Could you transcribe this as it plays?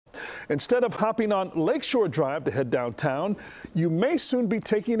Instead of hopping on Lakeshore Drive to head downtown, you may soon be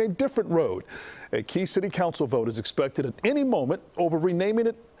taking a different road. A key city council vote is expected at any moment over renaming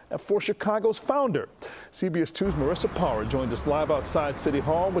it for Chicago's founder. CBS 2's Marissa Parra joins us live outside City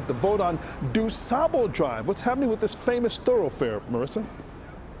Hall with the vote on Sable Drive. What's happening with this famous thoroughfare, Marissa?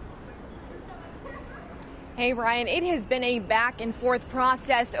 Hey, Ryan, it has been a back and forth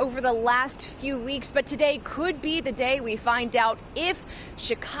process over the last few weeks, but today could be the day we find out if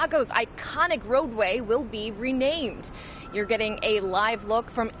Chicago's iconic roadway will be renamed. You're getting a live look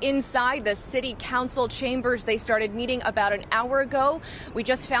from inside the city council chambers. They started meeting about an hour ago. We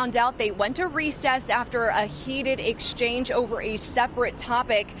just found out they went to recess after a heated exchange over a separate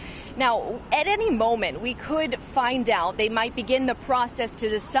topic. Now, at any moment, we could find out. They might begin the process to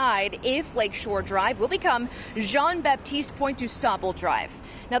decide if Lakeshore Drive will become Jean-Baptiste Point du Sable Drive.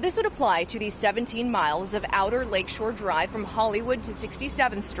 Now, this would apply to the 17 miles of outer Lakeshore Drive from Hollywood to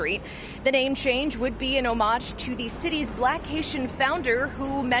 67th Street. The name change would be an homage to the city's Black Haitian founder,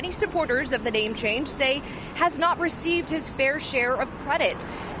 who many supporters of the name change say has not received his fair share of credit.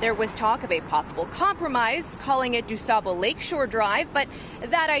 There was talk of a possible compromise, calling it Du Sable Lakeshore Drive, but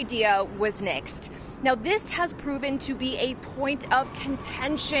that idea was nixed. Now, this has proven to be a point of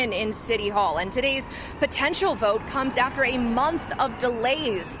contention in City Hall, and today's potential vote comes after a month of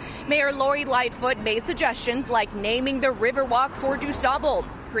delays. Mayor Lori Lightfoot made suggestions like naming the Riverwalk for Du Sable,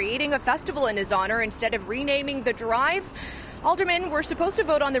 creating a festival in his honor instead of renaming the drive. Aldermen were supposed to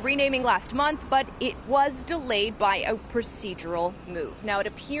vote on the renaming last month, but it was delayed by a procedural move. Now, it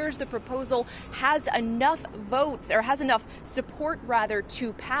appears the proposal has enough votes, or has enough support, rather,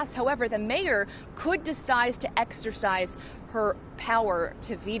 to pass. However, the mayor could decide to exercise her power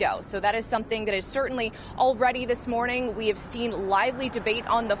to veto. So that is something that is certainly already this morning. We have seen lively debate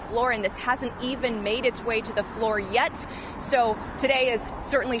on the floor, and this hasn't even made its way to the floor yet. So today is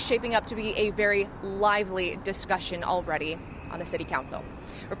certainly shaping up to be a very lively discussion already on the City Council.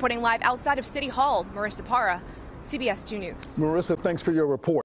 Reporting live outside of City Hall, Marissa Parra, CBS 2 News. Marissa, thanks for your report.